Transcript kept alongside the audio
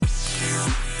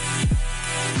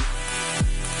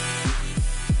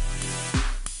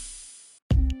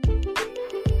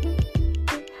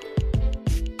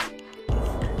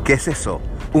¿Qué es eso?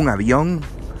 ¿Un avión?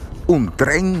 ¿Un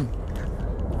tren?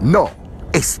 No,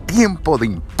 es tiempo de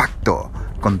impacto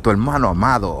con tu hermano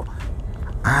amado.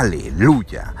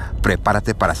 Aleluya.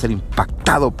 Prepárate para ser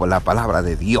impactado por la palabra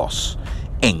de Dios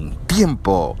en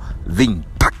tiempo de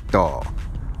impacto.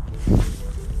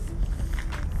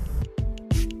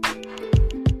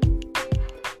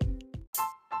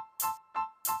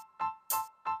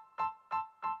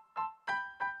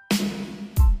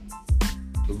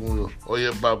 Todo el mundo, oye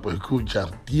papo, escucha,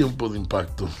 tiempo de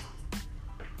impacto.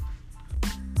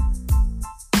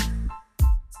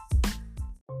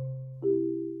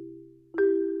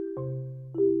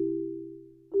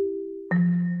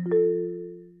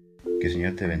 Que el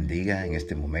Señor te bendiga en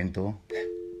este momento.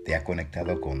 Te ha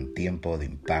conectado con tiempo de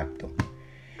impacto.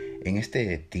 En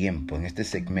este tiempo, en este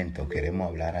segmento, queremos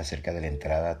hablar acerca de la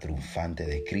entrada triunfante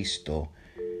de Cristo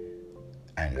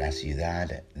a la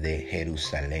ciudad de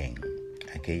Jerusalén.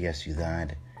 Aquella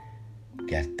ciudad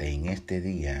que hasta en este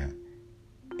día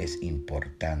es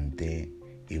importante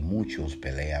y muchos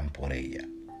pelean por ella.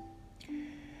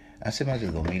 Hace más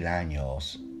de 2000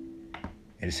 años,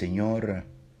 el Señor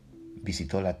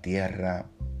visitó la tierra,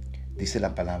 dice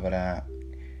la palabra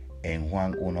en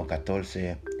Juan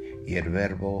 1:14, y el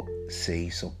Verbo se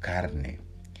hizo carne.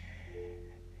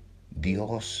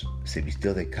 Dios se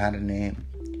vistió de carne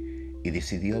y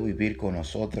decidió vivir con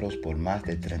nosotros por más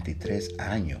de 33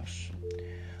 años.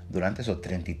 Durante esos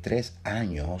 33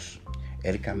 años,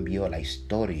 Él cambió la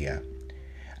historia.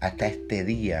 Hasta este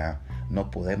día no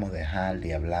podemos dejar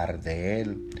de hablar de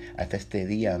Él. Hasta este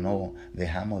día no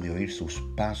dejamos de oír sus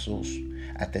pasos.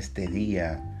 Hasta este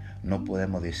día no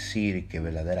podemos decir que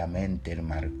verdaderamente Él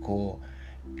marcó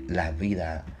la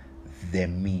vida de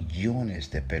millones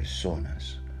de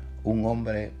personas. Un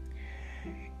hombre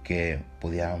que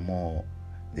podíamos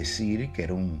decir que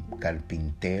era un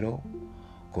carpintero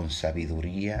con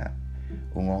sabiduría,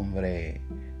 un hombre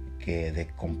que de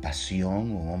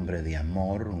compasión, un hombre de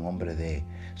amor, un hombre de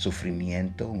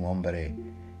sufrimiento, un hombre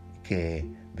que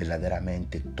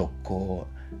verdaderamente tocó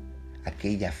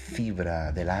aquella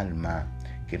fibra del alma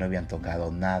que no habían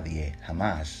tocado nadie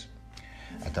jamás.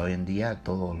 Hasta hoy en día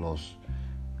todos los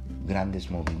grandes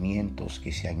movimientos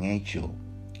que se han hecho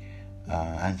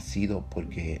han sido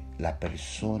porque las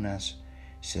personas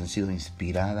se han sido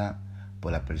inspiradas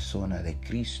por la persona de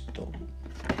Cristo.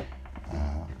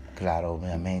 Claro,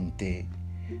 obviamente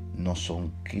no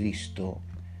son Cristo,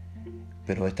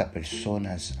 pero estas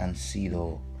personas han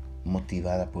sido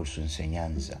motivadas por su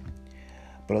enseñanza.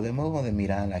 Pero debemos de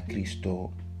mirar a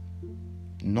Cristo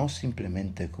no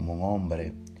simplemente como un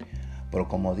hombre, pero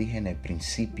como dije en el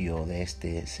principio de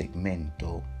este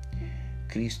segmento,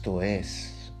 Cristo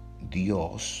es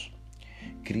Dios.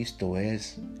 Cristo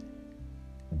es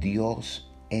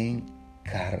Dios en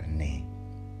carne.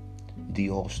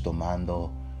 Dios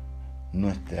tomando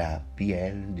nuestra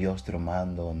piel, Dios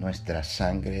tomando nuestra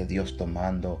sangre, Dios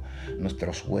tomando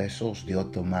nuestros huesos,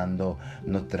 Dios tomando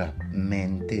nuestra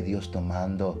mente, Dios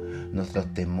tomando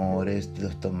nuestros temores,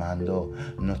 Dios tomando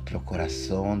nuestro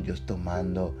corazón, Dios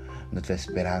tomando nuestra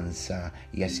esperanza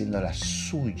y haciéndola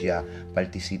suya,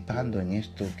 participando en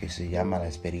esto que se llama la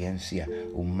experiencia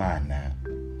humana.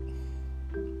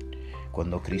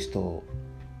 Cuando Cristo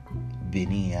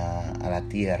venía a la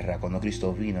tierra, cuando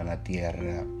Cristo vino a la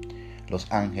tierra, los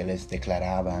ángeles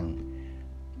declaraban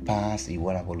paz y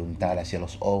buena voluntad hacia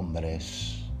los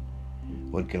hombres,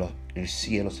 porque el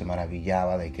cielo se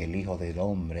maravillaba de que el Hijo del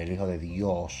Hombre, el Hijo de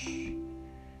Dios,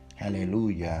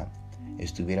 aleluya,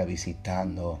 estuviera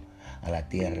visitando a la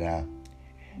tierra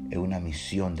en una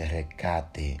misión de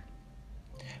rescate,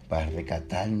 para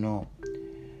rescatarnos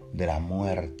de la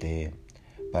muerte,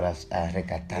 para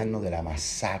rescatarnos de la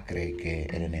masacre que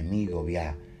el enemigo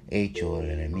había hecho. El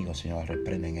enemigo, Señor,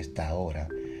 reprende en esta hora,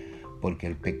 porque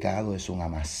el pecado es una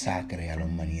masacre a la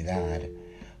humanidad,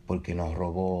 porque nos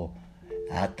robó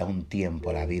hasta un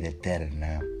tiempo la vida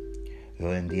eterna. Y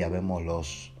hoy en día vemos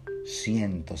los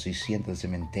cientos y cientos de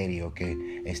cementerios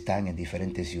que están en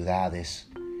diferentes ciudades.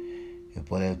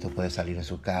 Usted puede salir en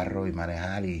su carro y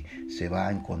manejar y se va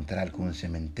a encontrar con un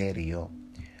cementerio,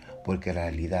 porque la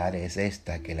realidad es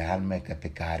esta, que el alma que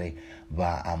pecare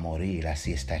va a morir.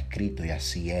 Así está escrito y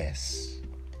así es.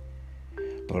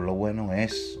 Pero lo bueno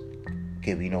es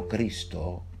que vino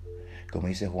Cristo, como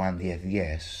dice Juan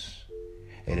 10:10.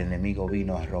 El enemigo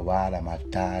vino a robar, a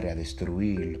matar, a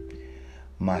destruir,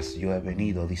 mas yo he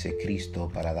venido, dice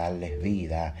Cristo, para darles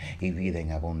vida y vida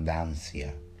en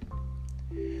abundancia.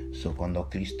 Cuando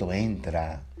Cristo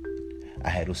entra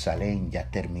a Jerusalén,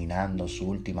 ya terminando su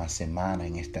última semana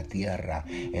en esta tierra,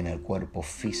 en el cuerpo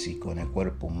físico, en el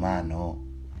cuerpo humano,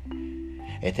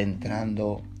 está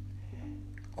entrando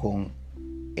con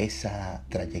esa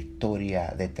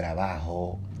trayectoria de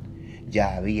trabajo,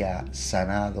 ya había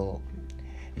sanado,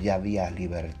 ya había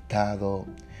libertado,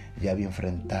 ya había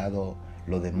enfrentado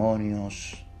los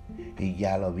demonios y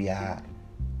ya lo había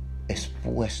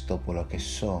expuesto por lo que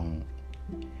son,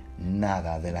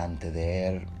 nada delante de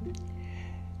él,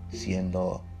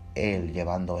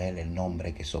 llevando él el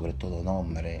nombre que sobre todo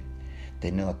nombre,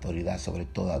 teniendo autoridad sobre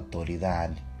toda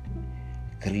autoridad.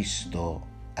 Cristo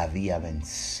había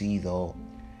vencido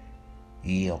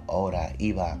y ahora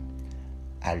iba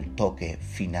al toque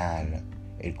final,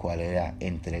 el cual era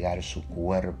entregar su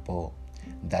cuerpo,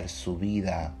 dar su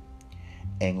vida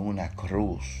en una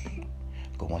cruz,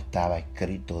 como estaba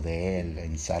escrito de él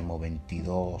en Salmo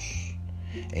 22,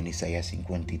 en Isaías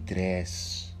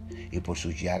 53, y por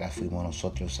sus llagas fuimos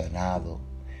nosotros sanados,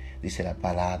 dice la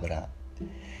palabra.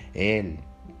 Él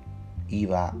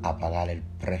iba a pagar el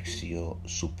precio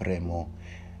supremo,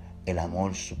 el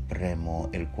amor supremo,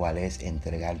 el cual es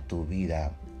entregar tu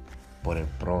vida por el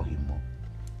prójimo.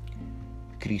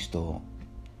 Cristo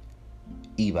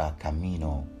iba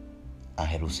camino a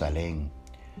Jerusalén,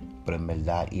 pero en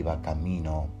verdad iba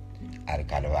camino al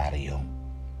Calvario.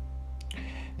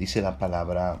 Dice la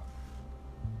palabra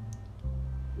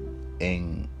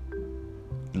en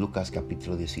Lucas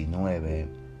capítulo 19,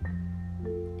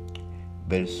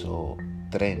 verso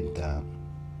 30,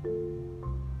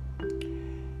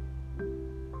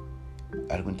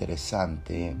 algo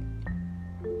interesante,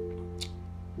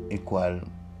 el cual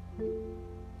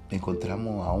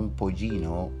encontramos a un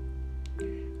pollino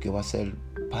que va a ser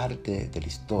parte de la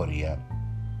historia,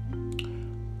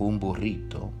 un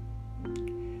burrito,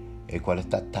 el cual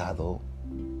está atado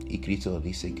y Cristo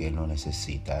dice que él no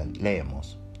necesita.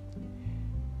 Leemos: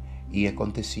 y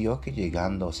aconteció que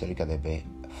llegando cerca de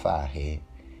Betfagé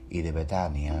y de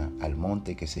Betania, al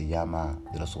monte que se llama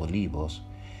de los Olivos,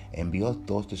 envió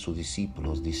 2 de sus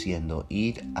discípulos, diciendo: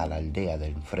 id a la aldea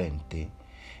del enfrente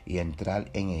y entrad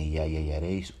en ella y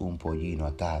hallaréis un pollino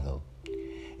atado,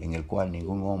 en el cual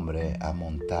ningún hombre ha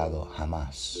montado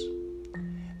jamás.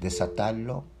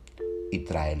 Desatadlo y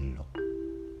traedlo.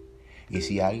 Y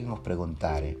si alguien os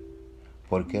preguntare: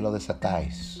 ¿por qué lo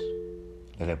desatáis?,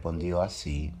 le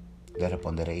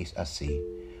responderéis así: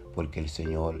 porque el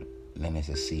Señor le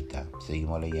necesita.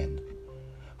 Seguimos leyendo.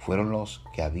 Fueron los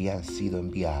que habían sido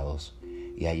enviados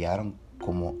y hallaron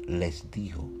como les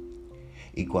dijo.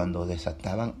 Y cuando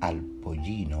desataban al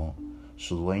pollino,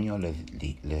 su dueño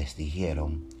les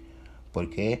dijeron: ¿por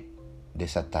qué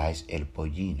desatáis el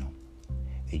pollino?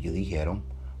 Ellos dijeron: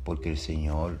 porque el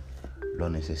Señor lo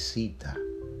necesita.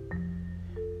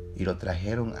 Y lo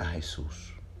trajeron a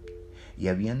Jesús. Y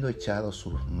habiendo echado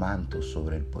sus mantos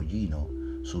sobre el pollino,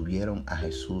 subieron a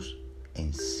Jesús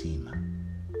encima.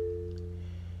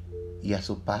 Y a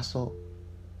su paso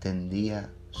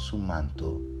tendía su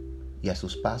manto, y a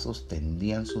sus pasos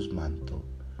tendían sus mantos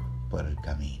por el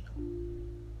camino.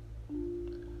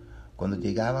 Cuando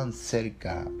llegaban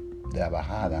cerca de la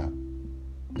bajada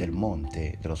del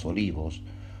monte de los Olivos,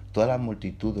 toda la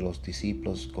multitud de los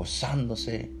discípulos,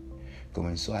 gozándose,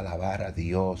 comenzó a alabar a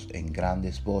Dios en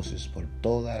grandes voces por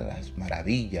todas las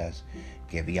maravillas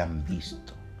que habían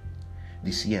visto,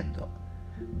 diciendo: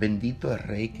 bendito el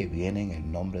Rey que viene en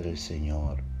el nombre del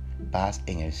Señor, paz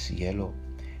en el cielo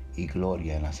y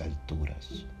gloria en las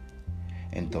alturas.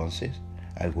 Entonces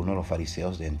algunos de los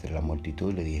fariseos de entre la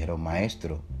multitud le dijeron: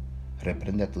 Maestro,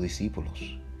 reprende a tus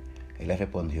discípulos. Él les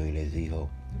respondió y les dijo: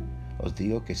 os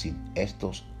digo que si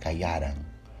estos callaran,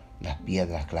 las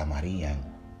piedras clamarían.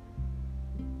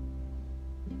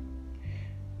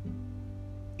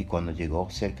 Y cuando llegó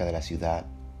cerca de la ciudad,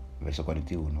 verso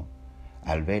 41,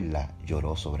 al verla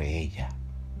lloró sobre ella,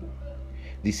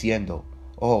 diciendo: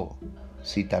 oh,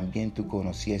 si también tú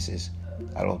conocieses,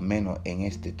 a lo menos en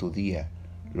este tu día,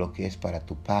 lo que es para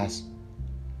tu paz,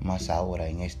 más ahora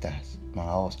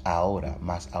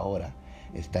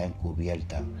está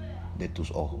encubierta de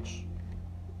tus ojos.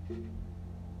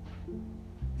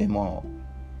 Vemos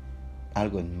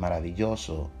algo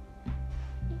maravilloso.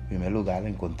 En primer lugar,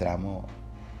 encontramos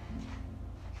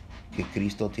que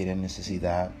Cristo tiene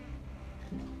necesidad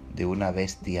de una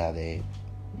bestia de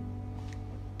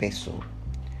peso,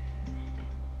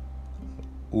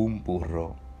 un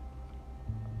burro,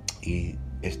 y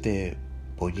este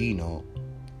pollino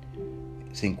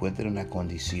se encuentra en una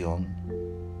condición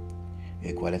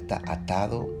el cual está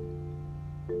atado,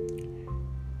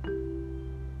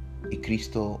 y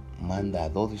Cristo manda a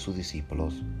 2 de sus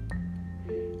discípulos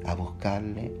a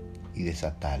buscarle y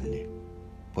desatarle,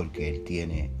 porque él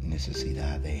tiene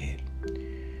necesidad de él.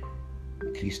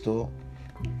 Cristo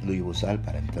lo iba a usar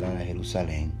para entrar a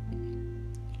Jerusalén,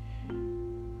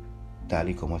 tal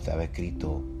y como estaba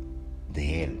escrito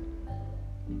de él: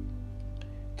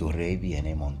 tu rey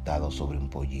viene montado sobre un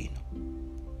pollino.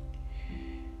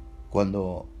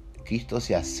 Cuando Cristo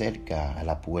se acerca a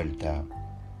la puerta,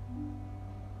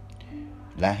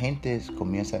 la gente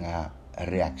comienzan a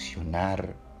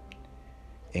reaccionar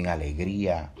en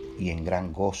alegría y en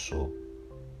gran gozo,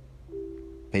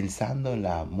 pensando en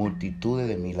la multitud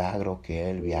de milagros que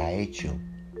Él había hecho,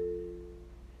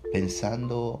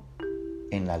 pensando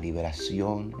en la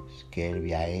liberación que Él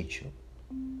había hecho.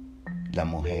 La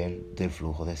mujer del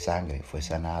flujo de sangre fue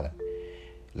sanada.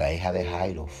 La hija de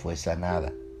Jairo fue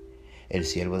sanada. El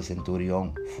siervo del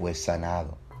centurión fue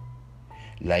sanado.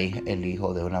 El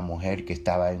hijo de una mujer que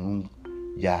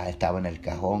ya estaba en el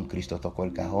cajón, Cristo tocó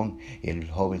el cajón y el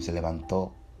joven se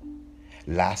levantó.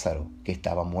 Lázaro, que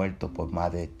estaba muerto por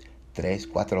más de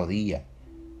 3-4 días,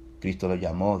 Cristo lo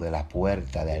llamó de la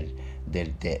puerta de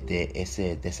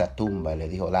esa tumba y le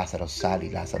dijo: Lázaro, sal, y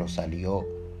Lázaro salió.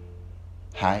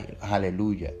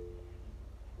 Aleluya.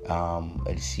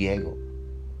 El ciego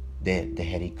de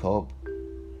Jericó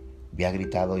había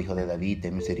gritado: Hijo de David,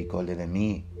 ten misericordia de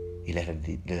mí, y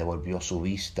le devolvió su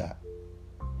vista.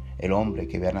 El hombre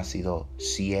que había nacido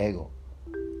ciego,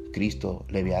 Cristo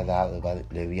le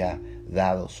había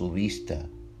dado su vista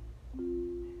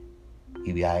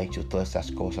y había hecho todas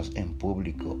estas cosas en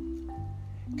público.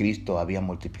 Cristo había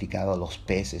multiplicado los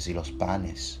peces y los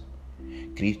panes.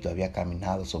 Cristo había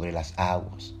caminado sobre las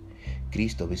aguas.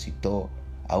 Cristo visitó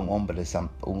a un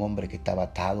hombre que estaba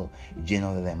atado,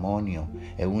 lleno de demonios,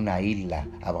 en una isla,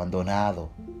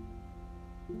 abandonado.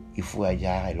 Y fue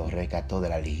allá y lo rescató de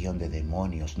la legión de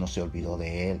demonios. No se olvidó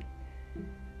de él.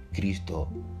 Cristo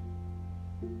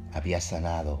había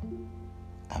sanado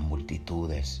a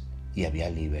multitudes y había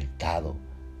libertado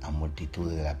a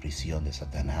multitudes de la prisión de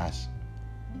Satanás.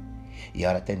 Y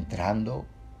ahora está entrando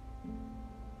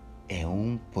en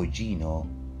un pollino,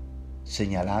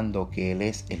 señalando que Él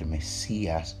es el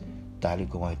Mesías, tal y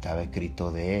como estaba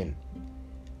escrito de Él.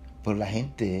 Pero la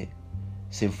gente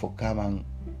se enfocaban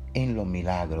en los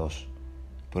milagros,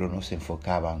 pero no se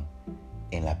enfocaban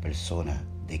en la persona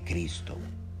de Cristo.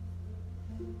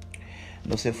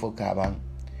 No se enfocaban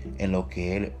en lo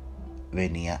que Él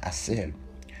venía a hacer.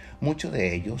 Muchos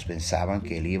de ellos pensaban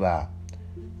que Él iba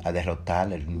a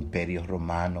derrotar el imperio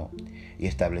romano y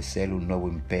establecer un nuevo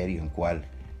imperio en el cual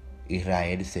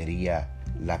Israel sería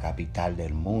la capital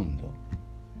del mundo.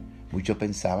 Muchos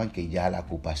pensaban que ya la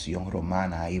ocupación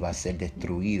romana iba a ser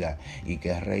destruida y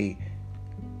que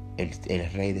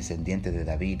el rey descendiente de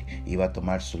David iba a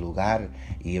tomar su lugar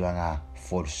y iban a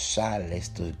forzar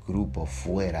estos grupos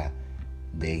fuera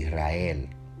de Israel.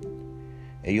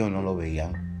 Ellos no lo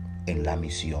veían en la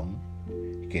misión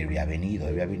que Él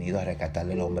había venido a rescatar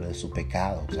al hombre de su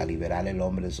pecado, a liberar al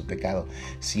hombre de su pecado,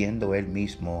 siendo Él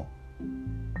mismo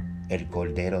el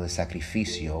cordero de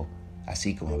sacrificio,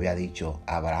 así como había dicho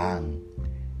Abraham: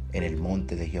 en el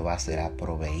monte de Jehová será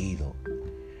proveído.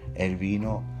 Él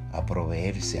vino a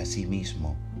proveerse a sí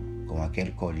mismo como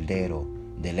aquel cordero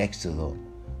del éxodo,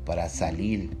 para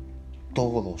salir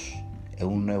todos en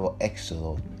un nuevo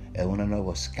éxodo, en un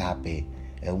nuevo escape,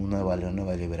 en una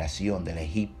nueva liberación del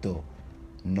Egipto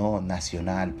no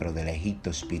nacional, pero del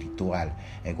Egipto espiritual,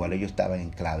 en el cual ellos estaban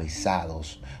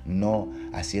esclavizados, no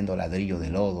haciendo ladrillos de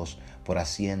lodos, por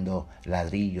haciendo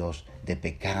ladrillos de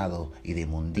pecado y de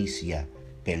inmundicia,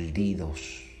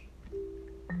 perdidos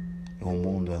en un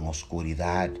mundo en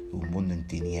oscuridad, un mundo en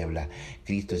tiniebla.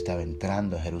 Cristo estaba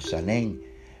entrando a Jerusalén,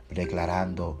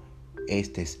 declarando: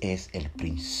 este es el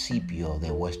principio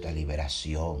de vuestra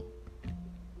liberación.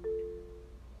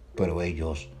 Pero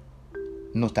ellos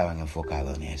no estaban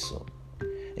enfocados en eso.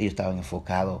 Ellos estaban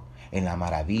enfocados en las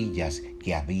maravillas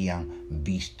que habían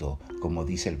visto, como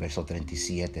dice el verso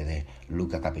 37 de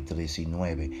Lucas capítulo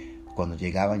 19. Cuando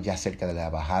llegaban ya cerca de la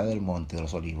bajada del monte de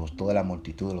los olivos, toda la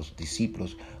multitud de los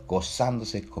discípulos,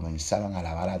 gozándose, comenzaban a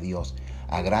alabar a Dios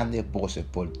a grandes voces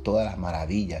por todas las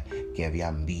maravillas que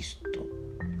habían visto.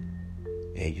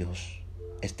 Ellos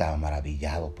estaban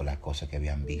maravillados por las cosas que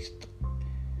habían visto,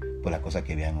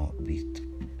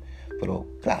 Pero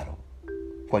claro,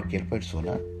 cualquier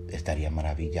persona estaría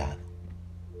maravillado,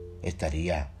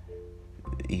 estaría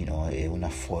en una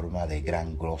forma de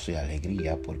gran gozo y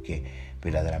alegría, porque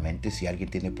verdaderamente si alguien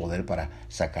tiene poder para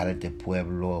sacar a este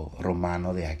pueblo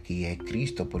romano de aquí es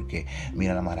Cristo, porque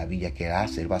mira la maravilla que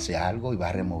hace. Él va a hacer algo y va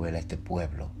a remover a este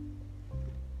pueblo.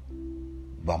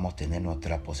 Vamos a tener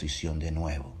nuestra posición de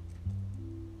nuevo.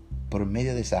 Por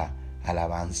medio de esa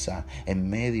alabanza, en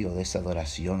medio de esa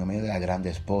adoración, en medio de las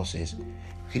grandes voces,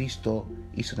 Cristo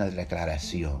hizo una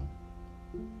declaración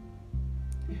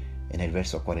en el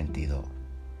verso 42.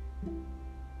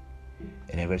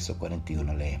 En el verso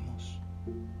 41 leemos: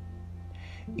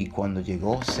 y cuando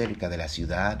llegó cerca de la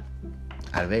ciudad,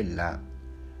 al verla,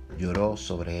 lloró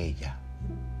sobre ella.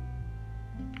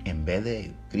 En vez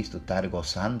de Cristo estar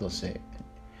gozándose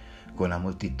con las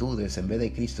multitudes, en vez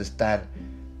de Cristo estar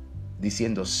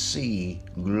diciendo sí,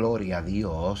 gloria a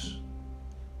Dios,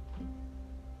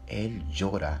 Él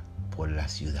llora por la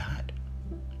ciudad.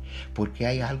 Porque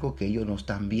hay algo que ellos no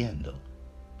están viendo.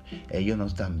 Ellos no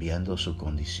están viendo su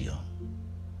condición.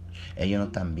 Ellos no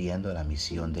están viendo la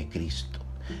misión de Cristo.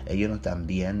 Ellos no están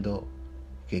viendo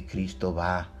que Cristo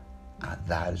va a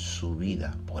dar su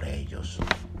vida por ellos.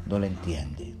 No lo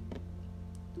entienden.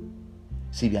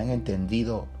 Si hubieran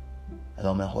entendido, a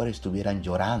lo mejor estuvieran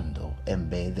llorando en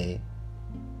vez de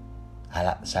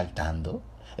saltando.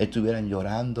 Estuvieran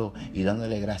llorando y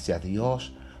dándole gracias a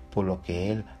Dios por lo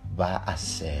que Él va a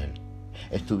hacer.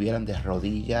 Estuvieran de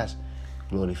rodillas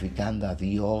glorificando a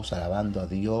Dios, alabando a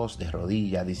Dios de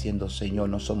rodillas, diciendo: Señor,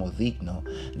 no somos dignos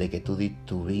de que tú des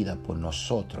tu vida por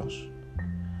nosotros.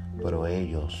 Pero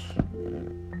ellos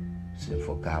se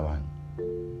enfocaban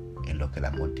en lo que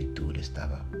la multitud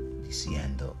estaba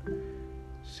diciendo.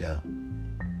 Se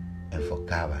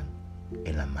enfocaban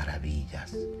en las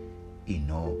maravillas y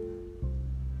no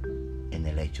en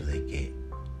el hecho de que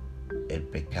el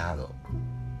pecado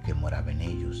que moraba en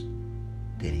ellos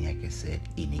tenía que ser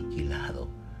aniquilado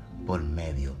por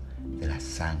medio de la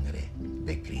sangre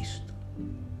de Cristo.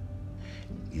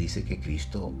 Y dice que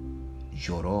Cristo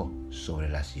lloró sobre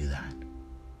la ciudad,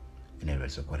 en el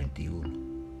verso 41.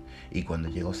 Y cuando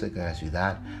llegó cerca de la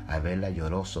ciudad, al verla,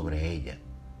 lloró sobre ella.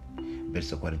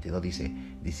 Verso 42 dice,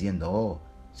 diciendo: oh,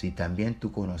 si también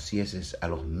tú conocieses a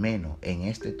los menos en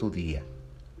este tu día,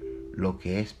 lo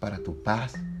que es para tu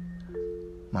paz,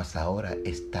 mas ahora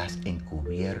estás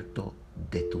encubierto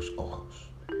de tus ojos.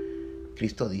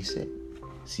 Cristo dice: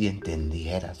 si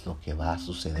entendieras lo que va a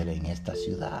suceder en esta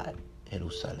ciudad,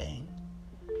 Jerusalén,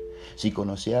 si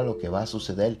conocieras lo que va a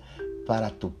suceder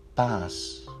para tu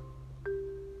paz,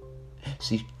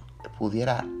 si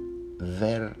pudiera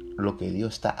ver lo que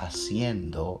Dios está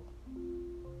haciendo,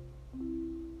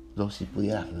 si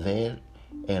pudieras ver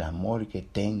el amor que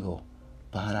tengo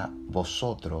para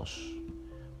vosotros,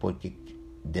 porque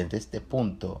desde este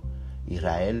punto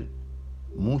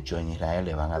muchos en Israel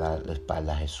le van a dar la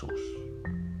espalda a Jesús.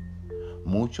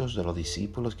 Muchos de los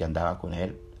discípulos que andaban con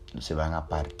Él se van a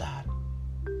apartar.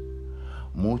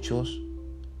 Muchos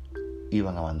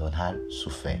iban a abandonar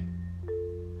su fe.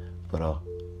 Pero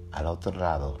al otro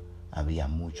lado había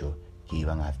muchos que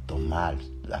iban a tomar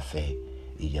la fe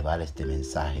y llevar este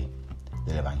mensaje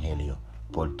del Evangelio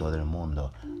por todo el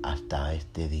mundo hasta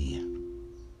este día.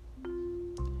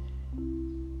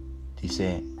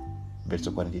 Dice,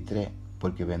 verso 43,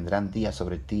 porque vendrán días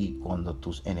sobre ti cuando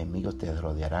tus enemigos te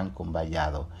rodearán con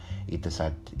vallado y te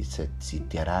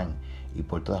sitiarán y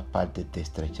por todas partes te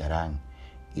estrecharán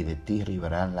y de ti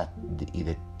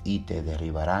te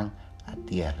derribarán a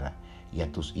tierra y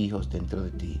a tus hijos dentro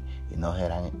de ti y no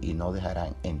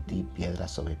dejarán en ti piedra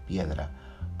sobre piedra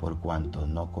por cuanto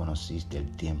no conociste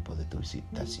el tiempo de tu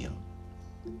visitación.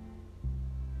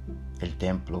 El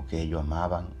templo que ellos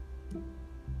amaban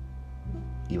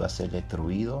iba a ser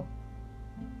destruido.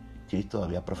 Cristo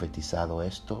había profetizado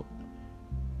esto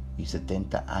y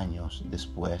 70 años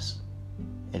después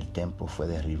el templo fue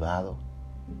derribado,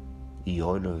 y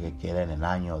hoy lo que queda en el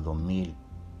año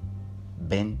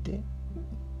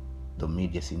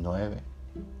 2019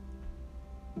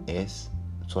 es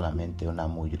solamente una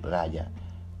muralla,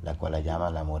 la cual la llama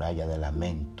la muralla de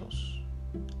lamentos.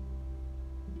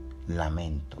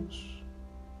 Lamentos.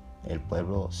 El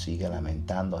pueblo sigue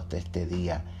lamentando hasta este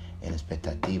día en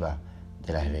expectativa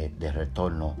del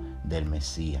retorno del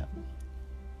Mesías.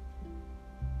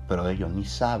 Pero ellos ni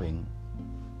saben,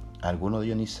 algunos de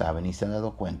ellos ni saben, ni se han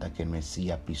dado cuenta que el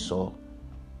Mesías pisó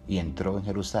y entró en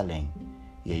Jerusalén,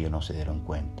 y ellos no se dieron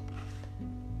cuenta.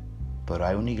 Pero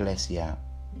hay una iglesia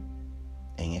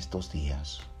en estos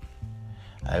días,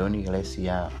 hay una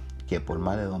iglesia que por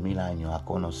más de 2000 años ha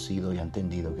conocido y ha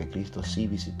entendido que Cristo sí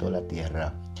visitó la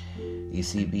tierra y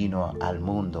sí vino al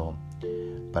mundo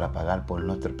para pagar por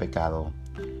nuestro pecado.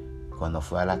 Cuando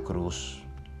fue a la cruz,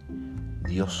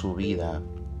 dio su vida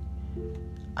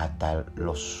hasta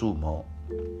lo sumo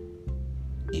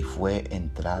y fue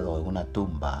entrado en una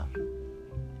tumba,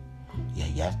 y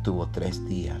allá estuvo 3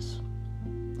 días,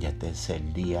 y al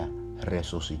tercer día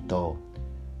resucitó,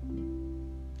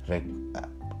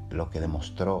 lo que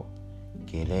demostró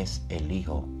que Él es el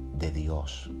Hijo de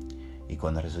Dios. Y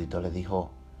cuando resucitó le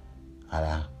dijo a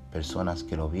las personas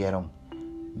que lo vieron: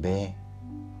 ve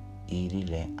y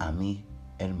dile a mi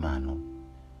hermano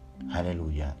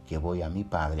aleluya, que voy a mi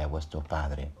Padre, a vuestro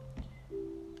Padre.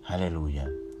 Aleluya.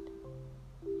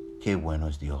 Qué bueno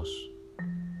es Dios.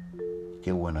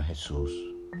 Qué bueno es Jesús,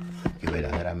 que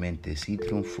verdaderamente sí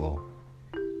triunfó,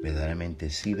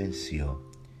 verdaderamente sí venció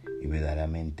y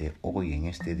verdaderamente hoy en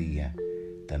este día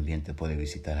también te puede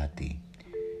visitar a ti.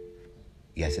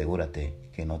 Y asegúrate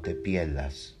que no te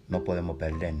pierdas, no podemos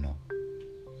perdernos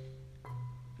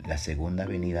la segunda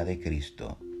venida de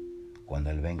Cristo,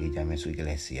 cuando Él venga y llame a su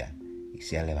iglesia y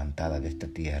sea levantada de esta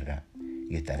tierra,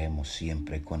 y estaremos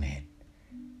siempre con Él.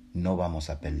 No vamos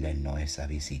a perdernos esa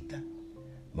visita.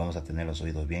 Vamos a tener los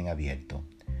oídos bien abiertos.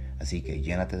 Así que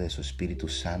llénate de su Espíritu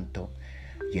Santo,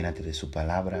 llénate de su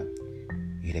palabra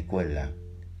y recuerda,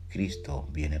 Cristo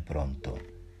viene pronto.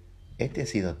 Este ha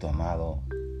sido tu amado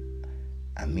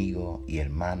amigo y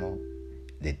hermano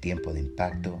de Tiempo de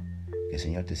Impacto. Que el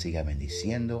Señor te siga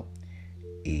bendiciendo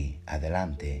y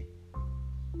adelante.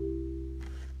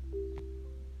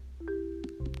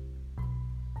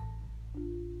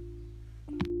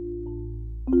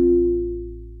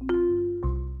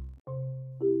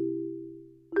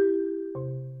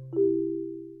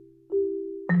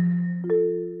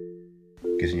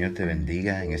 Que el Señor te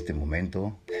bendiga en este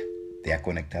momento. Te ha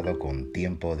conectado con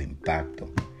Tiempo de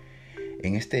Impacto.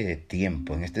 En este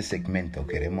tiempo, en este segmento,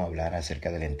 queremos hablar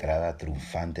acerca de la entrada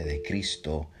triunfante de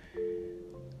Cristo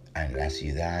a la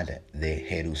ciudad de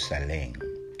Jerusalén.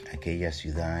 Aquella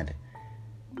ciudad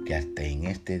que hasta en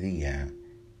este día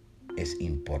es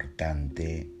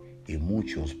importante y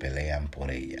muchos pelean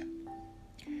por ella.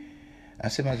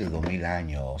 Hace más de 2000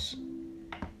 años,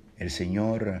 el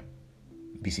Señor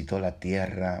visitó la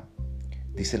tierra,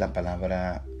 dice la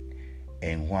palabra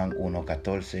en Juan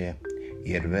 1:14,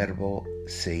 y el Verbo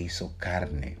se hizo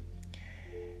carne.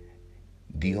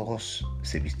 Dios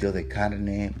se vistió de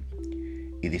carne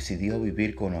y decidió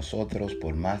vivir con nosotros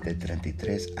por más de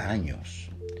 33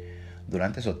 años.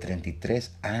 Durante esos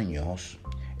 33 años,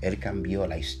 Él cambió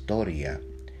la historia.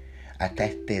 Hasta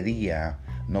este día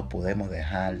no podemos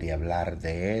dejar de hablar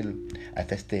de Él.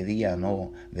 Hasta este día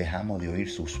no dejamos de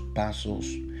oír sus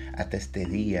pasos. Hasta este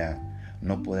día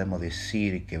no podemos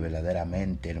decir que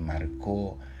verdaderamente Él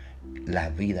marcó la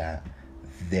vida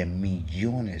de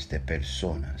millones de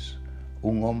personas.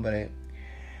 Un hombre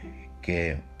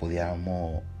que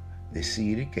podíamos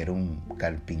decir que era un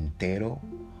carpintero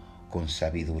con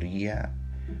sabiduría,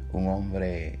 un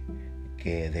hombre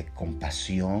que de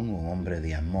compasión, un hombre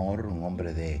de amor, un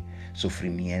hombre de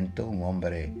sufrimiento, un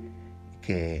hombre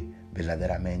que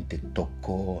verdaderamente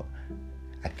tocó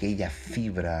aquella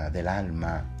fibra del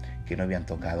alma que no habían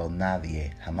tocado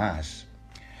nadie jamás.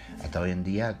 Hasta hoy en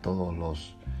día todos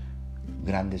los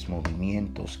grandes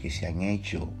movimientos que se han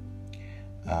hecho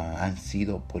han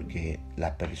sido porque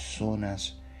las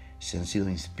personas se han sido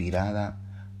inspiradas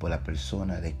por la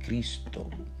persona de Cristo.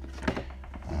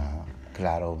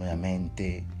 Claro,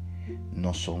 obviamente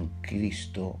no son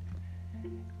Cristo,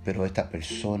 pero estas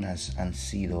personas han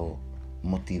sido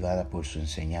motivadas por su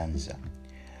enseñanza.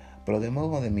 Pero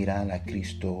debemos de mirar a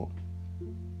Cristo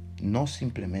no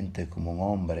simplemente como un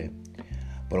hombre,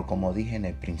 pero como dije en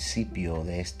el principio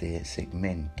de este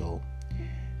segmento,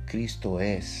 Cristo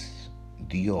es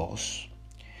Dios.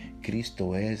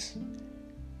 Cristo es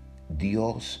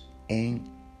Dios en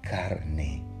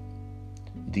carne.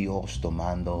 Dios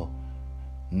tomando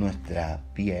nuestra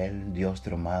piel, Dios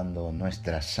tomando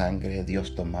nuestra sangre,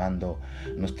 Dios tomando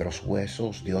nuestros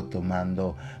huesos, Dios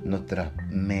tomando nuestra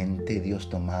mente, Dios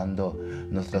tomando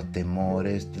nuestros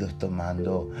temores, Dios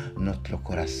tomando nuestro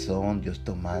corazón, Dios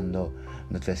tomando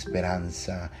nuestra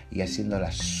esperanza y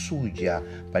haciéndola suya,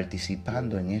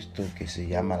 participando en esto que se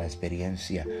llama la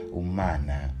experiencia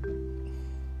humana.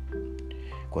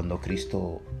 Cuando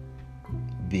Cristo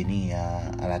venía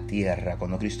a la tierra,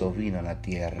 cuando Cristo vino a la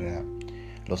tierra,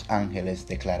 los ángeles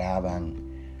declaraban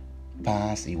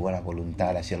paz y buena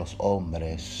voluntad hacia los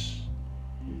hombres,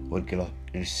 porque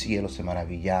el cielo se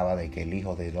maravillaba de que el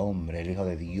Hijo del Hombre, el Hijo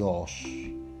de Dios,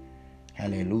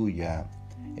 aleluya,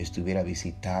 estuviera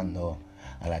visitando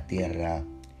a la tierra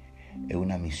en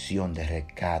una misión de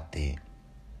rescate,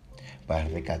 para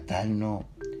rescatarnos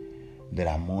de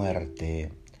la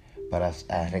muerte, para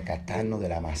rescatarnos de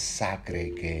la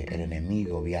masacre que el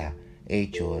enemigo había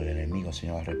hecho. El enemigo,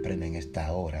 Señor, reprende en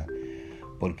esta hora,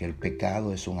 porque el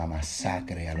pecado es una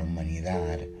masacre a la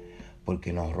humanidad,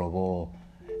 porque nos robó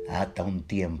hasta un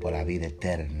tiempo la vida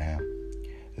eterna.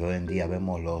 Y hoy en día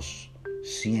vemos los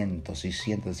cientos y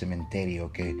cientos de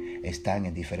cementerios que están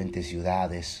en diferentes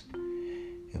ciudades.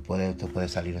 Usted puede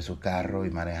salir en su carro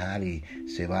y manejar y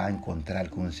se va a encontrar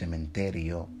con un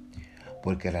cementerio,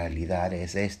 porque la realidad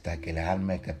es esta, que el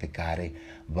alma que pecare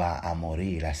va a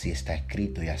morir. Así está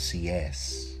escrito y así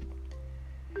es.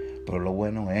 Pero lo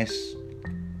bueno es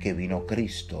que vino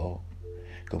Cristo,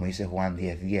 como dice Juan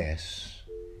 10:10.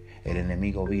 El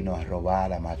enemigo vino a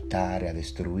robar, a matar, a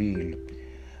destruir.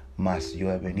 Mas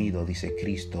yo he venido, dice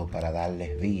Cristo, para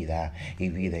darles vida y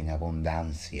vida en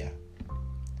abundancia.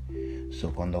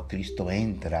 Cuando Cristo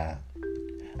entra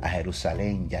a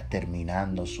Jerusalén, ya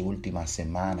terminando su última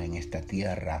semana en esta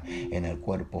tierra, en el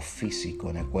cuerpo físico,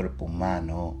 en el cuerpo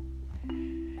humano,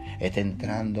 está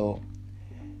entrando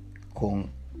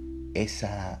con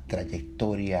esa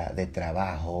trayectoria de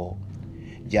trabajo.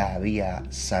 Ya había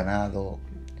sanado,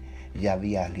 ya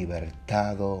había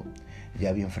libertado, ya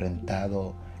había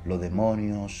enfrentado los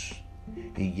demonios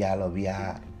y ya lo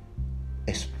había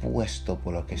expuesto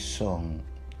por lo que son,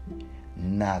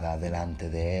 nada delante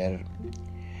de él,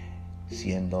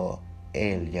 siendo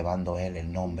él, llevando él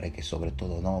el nombre que sobre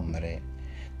todo nombre,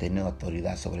 teniendo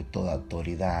autoridad sobre toda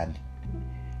autoridad.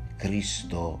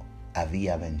 Cristo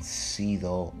había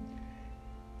vencido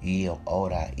y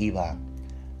ahora iba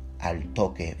al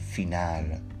toque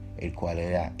final, el cual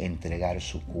era entregar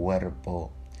su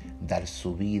cuerpo, dar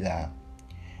su vida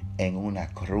en una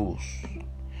cruz,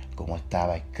 como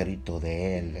estaba escrito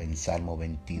de él en Salmo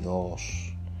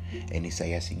 22, en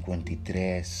Isaías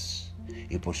 53,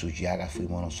 y por sus llagas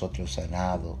fuimos nosotros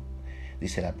sanados,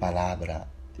 dice la palabra.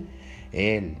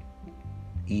 Él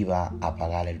iba a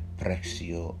pagar el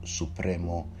precio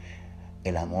supremo,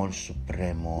 el amor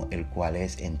supremo, el cual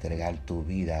es entregar tu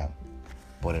vida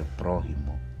por el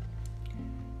prójimo.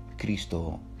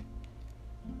 Cristo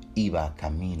iba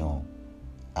camino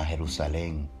a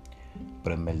Jerusalén,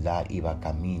 pero en verdad iba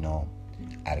camino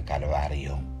al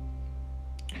Calvario.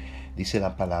 Dice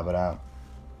la palabra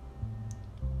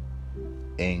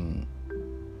en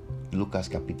Lucas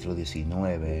capítulo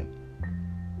 19,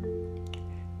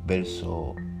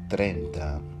 verso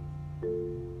 30,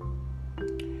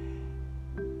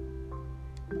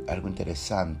 algo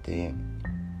interesante,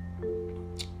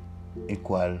 el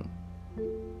cual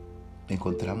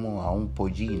encontramos a un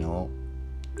pollino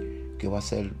que va a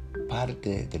ser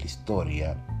parte de la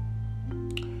historia,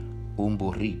 un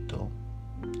burrito,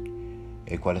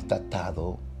 el cual está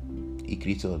atado, y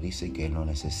Cristo dice que él no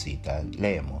necesita.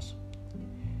 Leemos: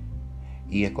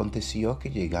 y aconteció que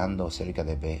llegando cerca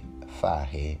de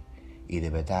Betfagé y de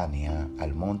Betania,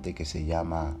 al monte que se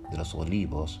llama de los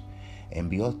Olivos,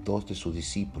 envió 2 de sus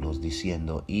discípulos,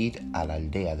 diciendo: id a la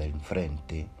aldea del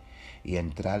enfrente, y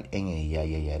entrad en ella,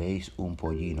 y hallaréis un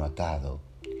pollino atado,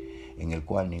 en el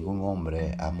cual ningún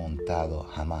hombre ha montado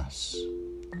jamás.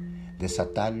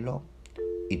 Desatadlo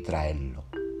y traedlo.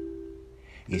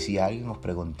 Y si alguien os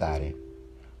preguntare: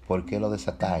 ¿por qué lo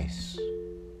desatáis?,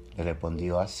 le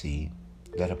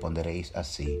responderéis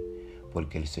así: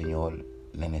 porque el Señor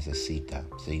le necesita.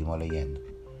 Seguimos leyendo.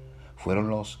 Fueron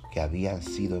los que habían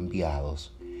sido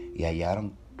enviados y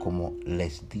hallaron como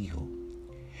les dijo.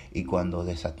 Y cuando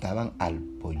desataban al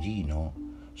pollino,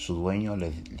 su dueño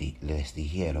les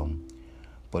dijeron: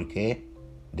 ¿por qué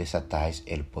desatáis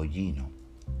el pollino?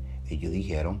 Ellos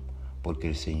dijeron: porque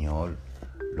el Señor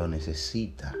lo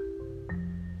necesita.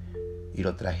 Y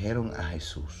lo trajeron a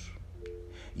Jesús.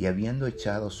 Y habiendo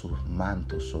echado sus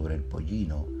mantos sobre el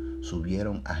pollino,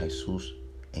 subieron a Jesús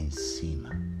encima.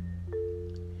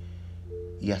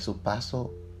 Y a sus pasos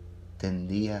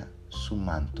tendían sus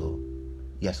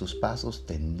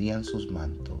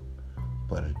mantos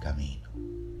por el camino.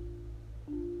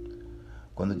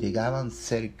 Cuando llegaban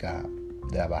cerca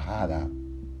de la bajada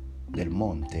del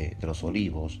monte de los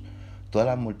Olivos, toda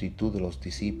la multitud de los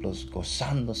discípulos,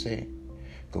 gozándose,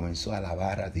 comenzó a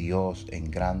alabar a Dios en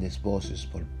grandes voces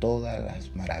por todas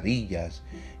las maravillas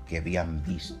que habían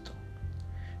visto,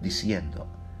 diciendo: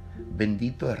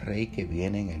 bendito el Rey que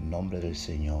viene en el nombre del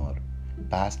Señor,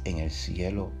 paz en el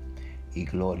cielo y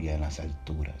gloria en las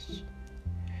alturas.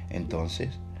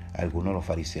 Entonces algunos de los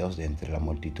fariseos de entre la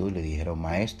multitud le dijeron: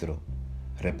 Maestro,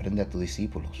 reprende a tus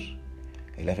discípulos.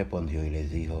 Él les respondió y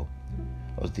les dijo: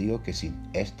 os digo que si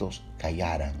estos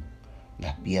callaran,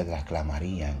 las piedras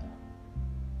clamarían.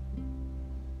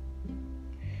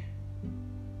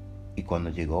 Y cuando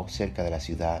llegó cerca de la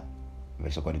ciudad,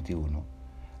 verso 41,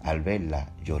 al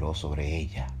verla lloró sobre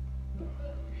ella,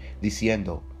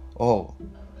 diciendo: oh,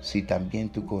 si también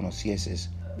tú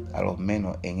conocieses, a lo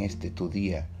menos en este tu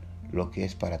día, lo que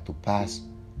es para tu paz,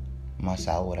 más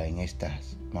ahora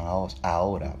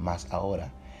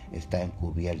está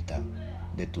encubierta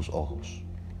de tus ojos.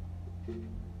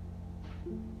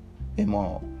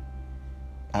 Vemos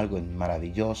algo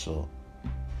maravilloso.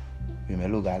 En primer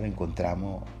lugar,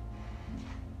 encontramos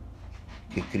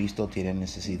que Cristo tiene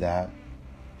necesidad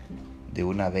de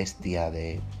una bestia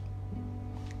de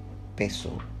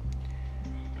peso,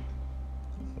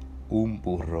 un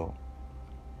burro,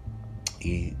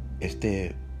 y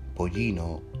este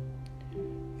pollino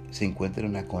se encuentra en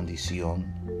una condición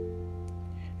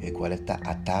el cual está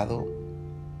atado,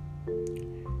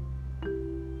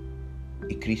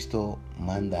 y Cristo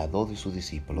manda a 2 de sus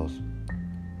discípulos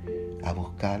a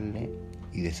buscarle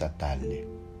y desatarle,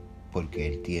 porque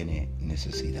él tiene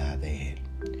necesidad de él.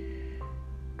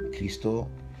 Cristo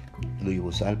lo iba a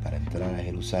usar para entrar a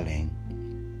Jerusalén,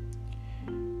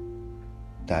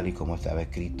 tal y como estaba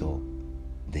escrito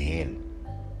de él: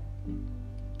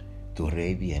 tu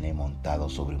rey viene montado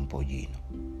sobre un pollino.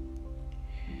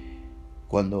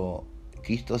 Cuando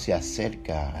Cristo se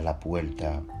acerca a la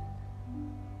puerta,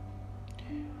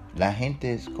 la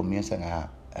gente comienzan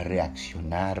a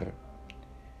reaccionar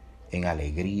en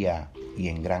alegría y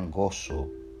en gran gozo,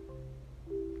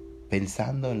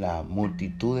 pensando en la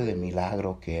multitud de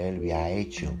milagros que él había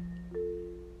hecho,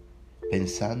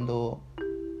 pensando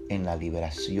en la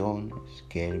liberación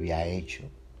que él había hecho.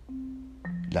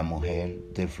 La mujer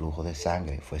del flujo de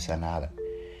sangre fue sanada.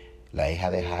 La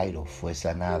hija de Jairo fue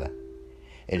sanada.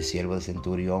 El siervo del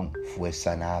centurión fue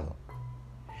sanado.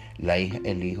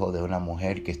 El hijo de una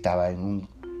mujer que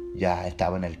ya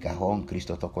estaba en el cajón,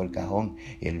 Cristo tocó el cajón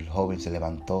y el joven se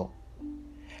levantó.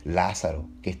 Lázaro,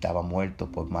 que estaba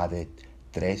muerto por más de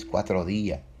 3-4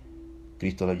 días,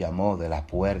 Cristo lo llamó de la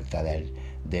puerta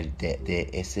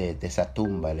de esa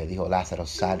tumba y le dijo: Lázaro,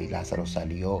 sal, y Lázaro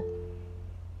salió.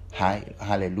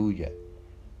 Aleluya.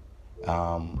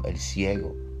 El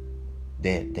ciego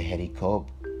de Jericó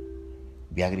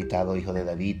había gritado: Hijo de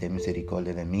David, ten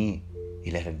misericordia de mí,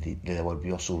 y le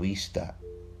devolvió su vista.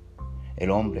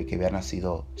 El hombre que había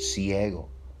nacido ciego,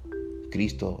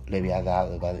 Cristo le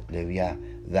había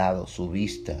dado su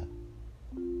vista,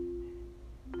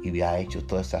 y había hecho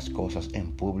todas estas cosas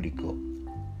en público.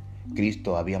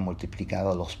 Cristo había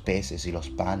multiplicado los peces y los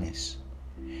panes.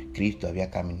 Cristo había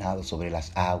caminado sobre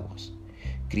las aguas.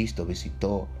 Cristo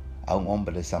visitó a un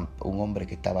hombre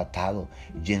que estaba atado,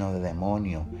 lleno de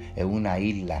demonios, en una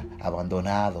isla,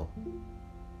 abandonado.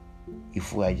 Y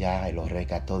fue allá y lo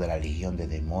rescató de la legión de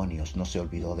demonios. No se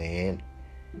olvidó de él.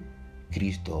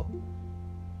 Cristo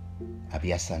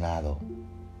había sanado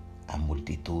a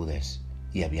multitudes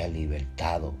y había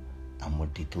libertado a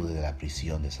multitudes de la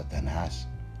prisión de Satanás.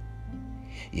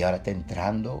 Y ahora está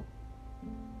entrando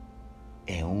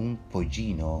en un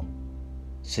pollino,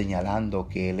 señalando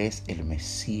que él es el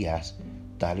Mesías,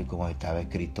 tal y como estaba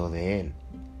escrito de él.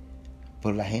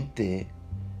 Pero la gente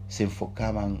se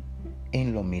enfocaban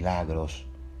en los milagros,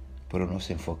 pero no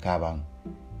se enfocaban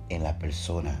en la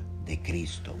persona de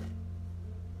Cristo.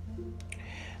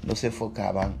 No se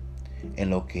enfocaban en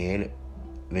lo que él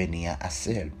venía a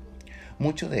hacer.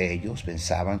 Muchos de ellos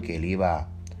pensaban que él iba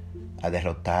a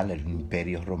derrotar el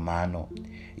imperio romano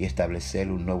y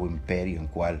establecer un nuevo imperio en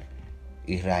cual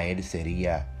Israel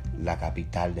sería la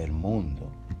capital del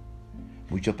mundo.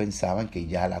 Muchos pensaban que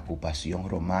ya la ocupación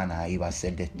romana iba a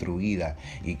ser destruida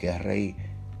y que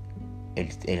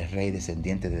el rey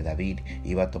descendiente de David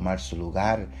iba a tomar su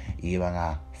lugar y iban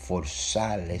a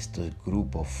forzar estos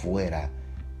grupos fuera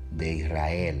de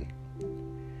Israel.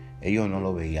 Ellos no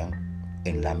lo veían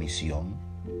en la misión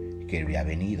que él había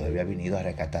venido. Él había venido a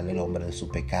rescatar al hombre de sus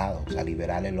pecados, a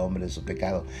liberar al hombre de su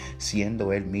pecado,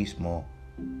 siendo él mismo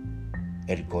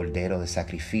el cordero de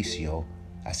sacrificio,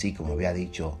 así como había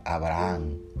dicho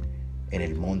Abraham: en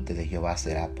el monte de Jehová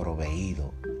será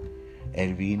proveído.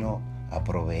 Él vino a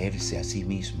proveerse a sí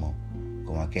mismo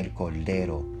como aquel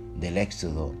cordero del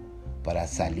éxodo, para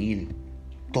salir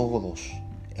todos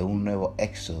en un nuevo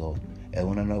éxodo, en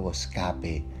un nuevo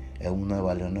escape, en una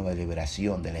nueva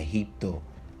liberación del Egipto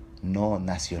no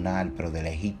nacional, pero del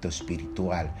Egipto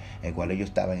espiritual, en el cual ellos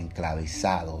estaban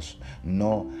esclavizados,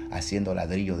 no haciendo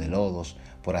ladrillos de lodos,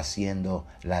 por haciendo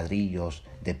ladrillos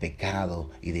de pecado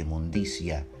y de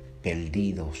inmundicia,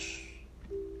 perdidos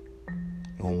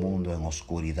en un mundo en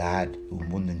oscuridad, un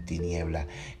mundo en tiniebla.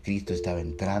 Cristo estaba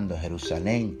entrando a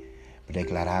Jerusalén,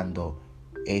 declarando: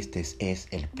 este es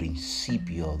el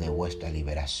principio de vuestra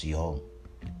liberación.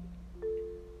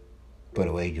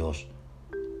 Pero ellos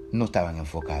no estaban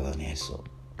enfocados en eso.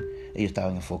 Ellos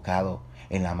estaban enfocados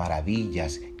en las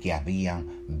maravillas que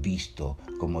habían visto,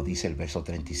 como dice el verso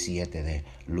 37 de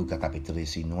Lucas capítulo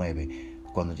 19.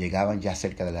 Cuando llegaban ya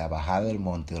cerca de la bajada del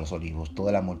monte de los olivos,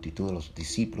 toda la multitud de los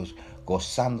discípulos,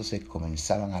 gozándose,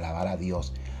 comenzaban a alabar a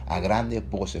Dios a grandes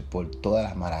voces por todas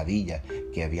las maravillas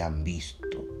que habían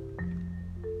visto.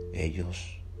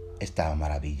 Ellos estaban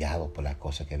maravillados por las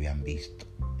cosas que habían visto,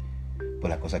 por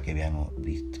las cosas que habían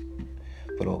visto.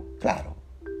 Pero claro,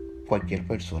 cualquier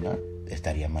persona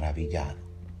estaría maravillado.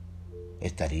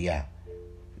 Estaría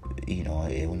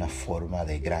en una forma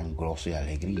de gran gozo y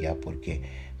alegría,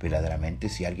 porque verdaderamente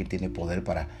si alguien tiene poder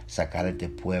para sacar a este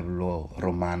pueblo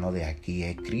romano de aquí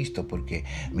es Cristo, porque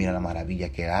mira la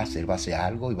maravilla que hace. Él va a hacer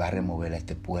algo y va a remover a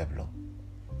este pueblo.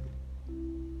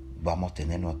 Vamos a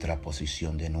tener nuestra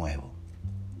posición de nuevo.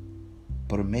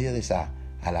 Por medio de esa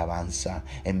alabanza,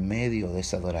 en medio de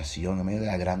esa adoración, en medio de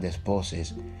las grandes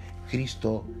voces,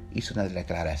 Cristo hizo una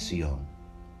declaración.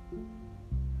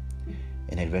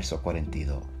 En el verso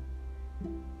 42.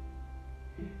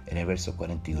 En el verso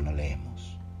 41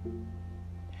 leemos: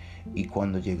 y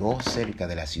cuando llegó cerca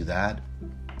de la ciudad,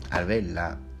 al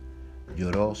verla,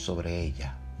 lloró sobre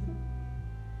ella.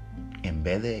 En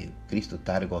vez de Cristo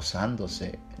estar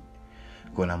gozándose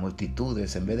con las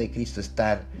multitudes, en vez de Cristo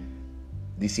estar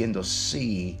diciendo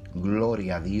sí,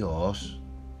 gloria a Dios,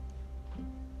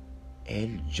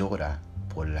 Él llora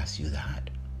por la ciudad.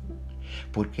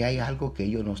 Porque hay algo que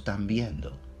ellos no están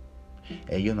viendo.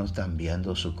 Ellos no están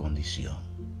viendo su condición.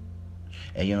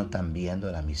 Ellos no están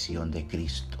viendo la misión de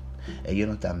Cristo. Ellos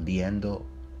no están viendo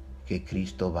que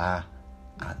Cristo va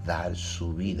a dar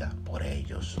su vida por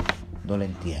ellos. No lo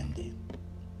entienden.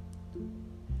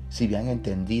 Si hubieran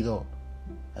entendido,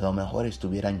 a lo mejor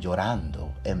estuvieran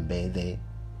llorando en vez de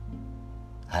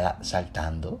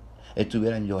saltando.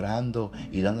 Estuvieran llorando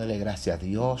y dándole gracias a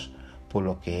Dios por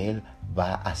lo que Él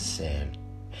va a hacer.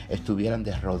 Estuvieran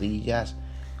de rodillas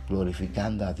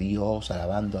glorificando a Dios,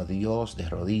 alabando a Dios de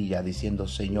rodillas, diciendo: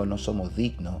 Señor, no somos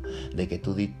dignos de que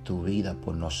tú des tu vida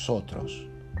por nosotros.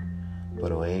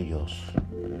 Pero ellos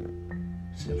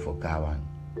se enfocaban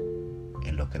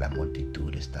en lo que la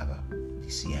multitud estaba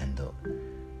diciendo.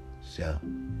 Se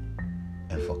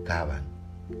enfocaban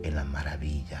en las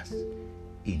maravillas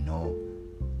y no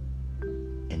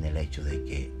en el hecho de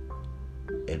que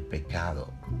el pecado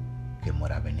que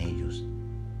moraba en ellos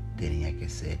tenía que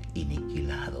ser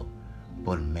aniquilado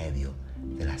por medio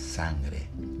de la sangre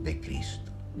de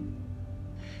Cristo.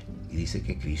 Y dice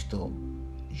que Cristo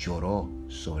lloró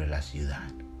sobre la ciudad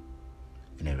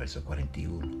en el verso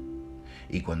 41.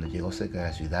 Y cuando llegó cerca de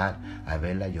la ciudad, al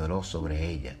verla lloró sobre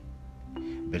ella.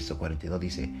 Verso 42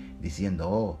 dice, diciendo: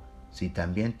 oh, si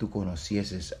también tú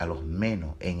conocieses a los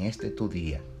menos en este tu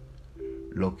día,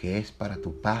 lo que es para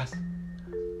tu paz,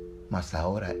 mas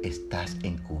ahora estás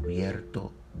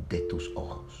encubierto de tus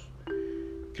ojos.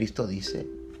 Cristo dice: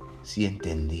 si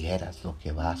entendieras lo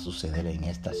que va a suceder en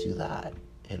esta ciudad,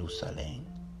 Jerusalén,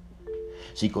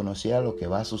 si conocieras lo que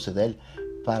va a suceder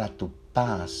para tu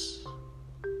paz,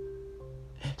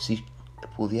 si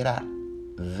pudiera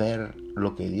ver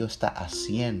lo que Dios está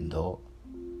haciendo,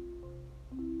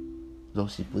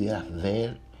 si pudieras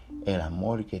ver el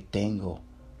amor que tengo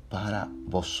para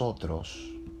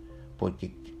vosotros,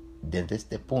 porque desde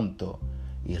este punto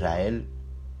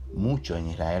muchos en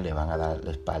Israel le van a dar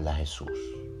la espalda a Jesús.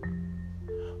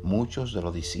 Muchos de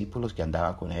los discípulos que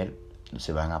andaban con Él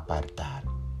se van a apartar.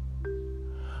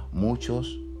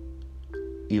 Muchos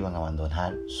iban a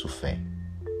abandonar su fe.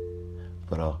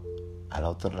 Pero al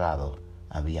otro lado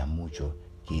había muchos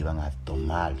que iban a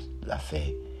tomar la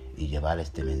fe y llevar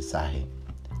este mensaje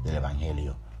del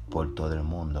Evangelio por todo el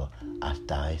mundo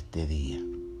hasta este día.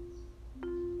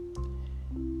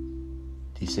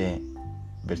 Dice,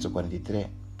 verso 43,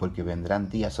 porque vendrán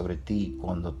días sobre ti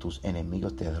cuando tus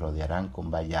enemigos te rodearán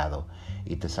con vallado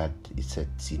y te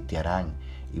sitiarán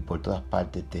y por todas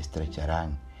partes te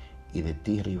estrecharán y de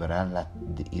ti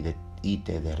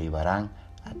te derribarán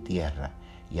a tierra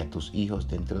y a tus hijos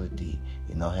dentro de ti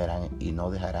y no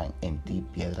dejarán en ti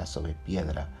piedra sobre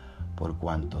piedra por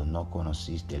cuanto no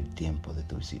conociste el tiempo de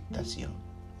tu visitación.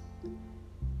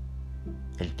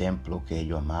 El templo que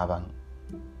ellos amaban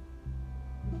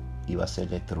iba a ser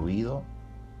destruido.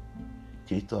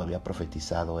 Cristo había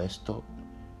profetizado esto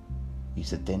y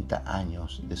 70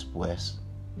 años después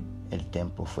el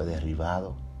templo fue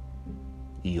derribado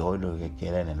y hoy lo que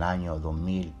queda en el año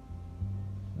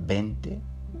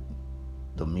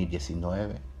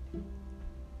 2019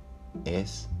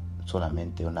 es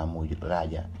solamente una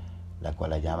muralla, la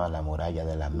cual la llama la muralla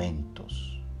de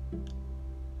lamentos.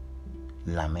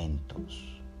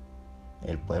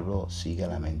 El pueblo sigue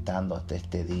lamentando hasta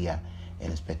este día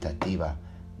en expectativa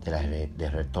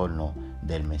del retorno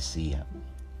del Mesías.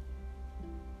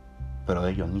 Pero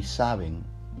ellos ni saben,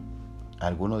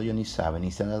 algunos de ellos ni saben, ni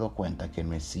se han dado cuenta que el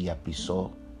Mesías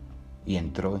pisó y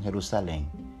entró en Jerusalén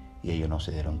y ellos no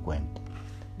se dieron cuenta.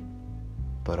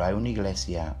 Pero hay una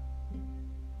iglesia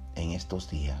en estos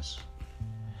días,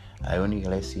 hay una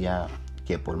iglesia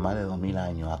que por más de 2000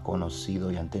 años ha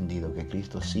conocido y ha entendido que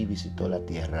Cristo sí visitó la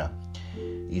tierra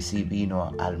y sí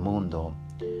vino al mundo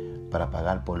para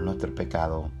pagar por nuestro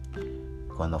pecado,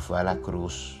 cuando fue a la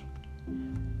cruz,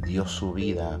 dio su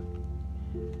vida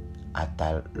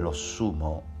hasta lo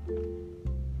sumo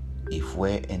y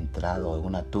fue entrado en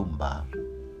una tumba,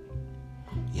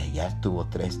 y allá estuvo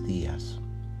 3 días,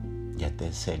 y al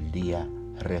tercer día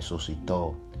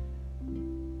resucitó,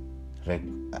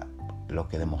 lo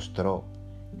que demostró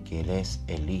que Él es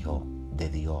el Hijo de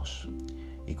Dios.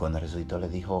 Y cuando resucitó le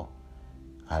dijo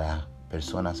a las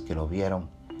personas que lo vieron: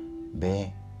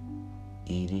 ve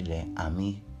y dile a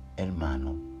mi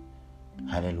hermano,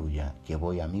 aleluya, que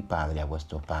voy a mi Padre, a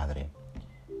vuestro Padre.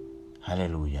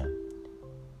 Aleluya.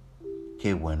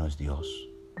 Qué bueno es Dios.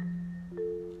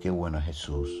 Qué bueno es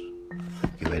Jesús,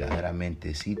 que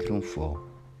verdaderamente sí triunfó,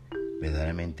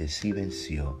 verdaderamente sí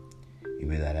venció, y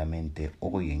verdaderamente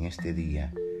hoy en este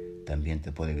día también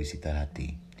te puede visitar a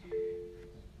ti.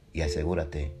 Y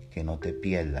asegúrate que no te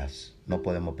pierdas, no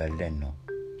podemos perdernos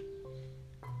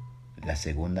la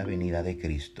segunda venida de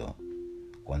Cristo,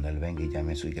 cuando Él venga y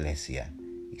llame a su iglesia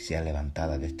y sea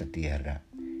levantada de esta tierra,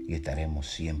 y estaremos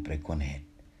siempre con Él.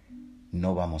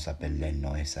 No vamos a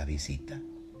perdernos esa visita.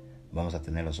 Vamos a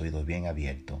tener los oídos bien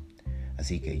abiertos.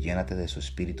 Así que llénate de su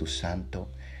Espíritu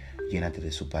Santo, llénate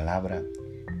de su palabra,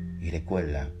 y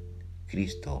recuerda,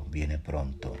 Cristo viene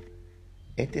pronto.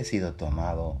 Este ha sido tu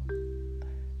amado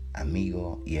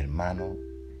amigo y hermano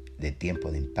de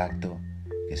Tiempo de Impacto.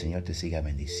 Que el Señor te siga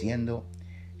bendiciendo,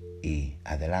 y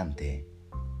adelante.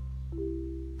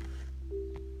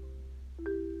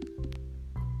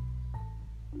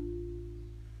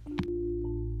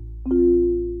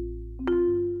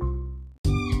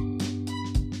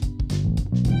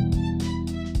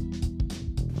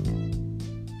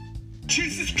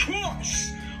 Jesus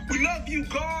Christ, we love you,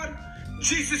 God.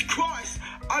 Jesus Christ,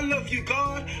 I love you,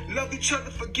 God. Love each other,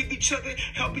 forgive each other,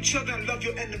 help each other, and love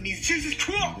your enemies. Jesus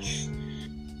Christ.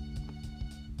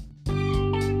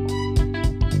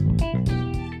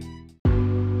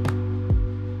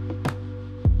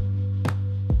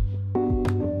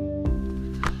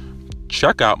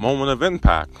 Check out Moment of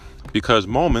Impact, because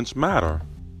moments matter.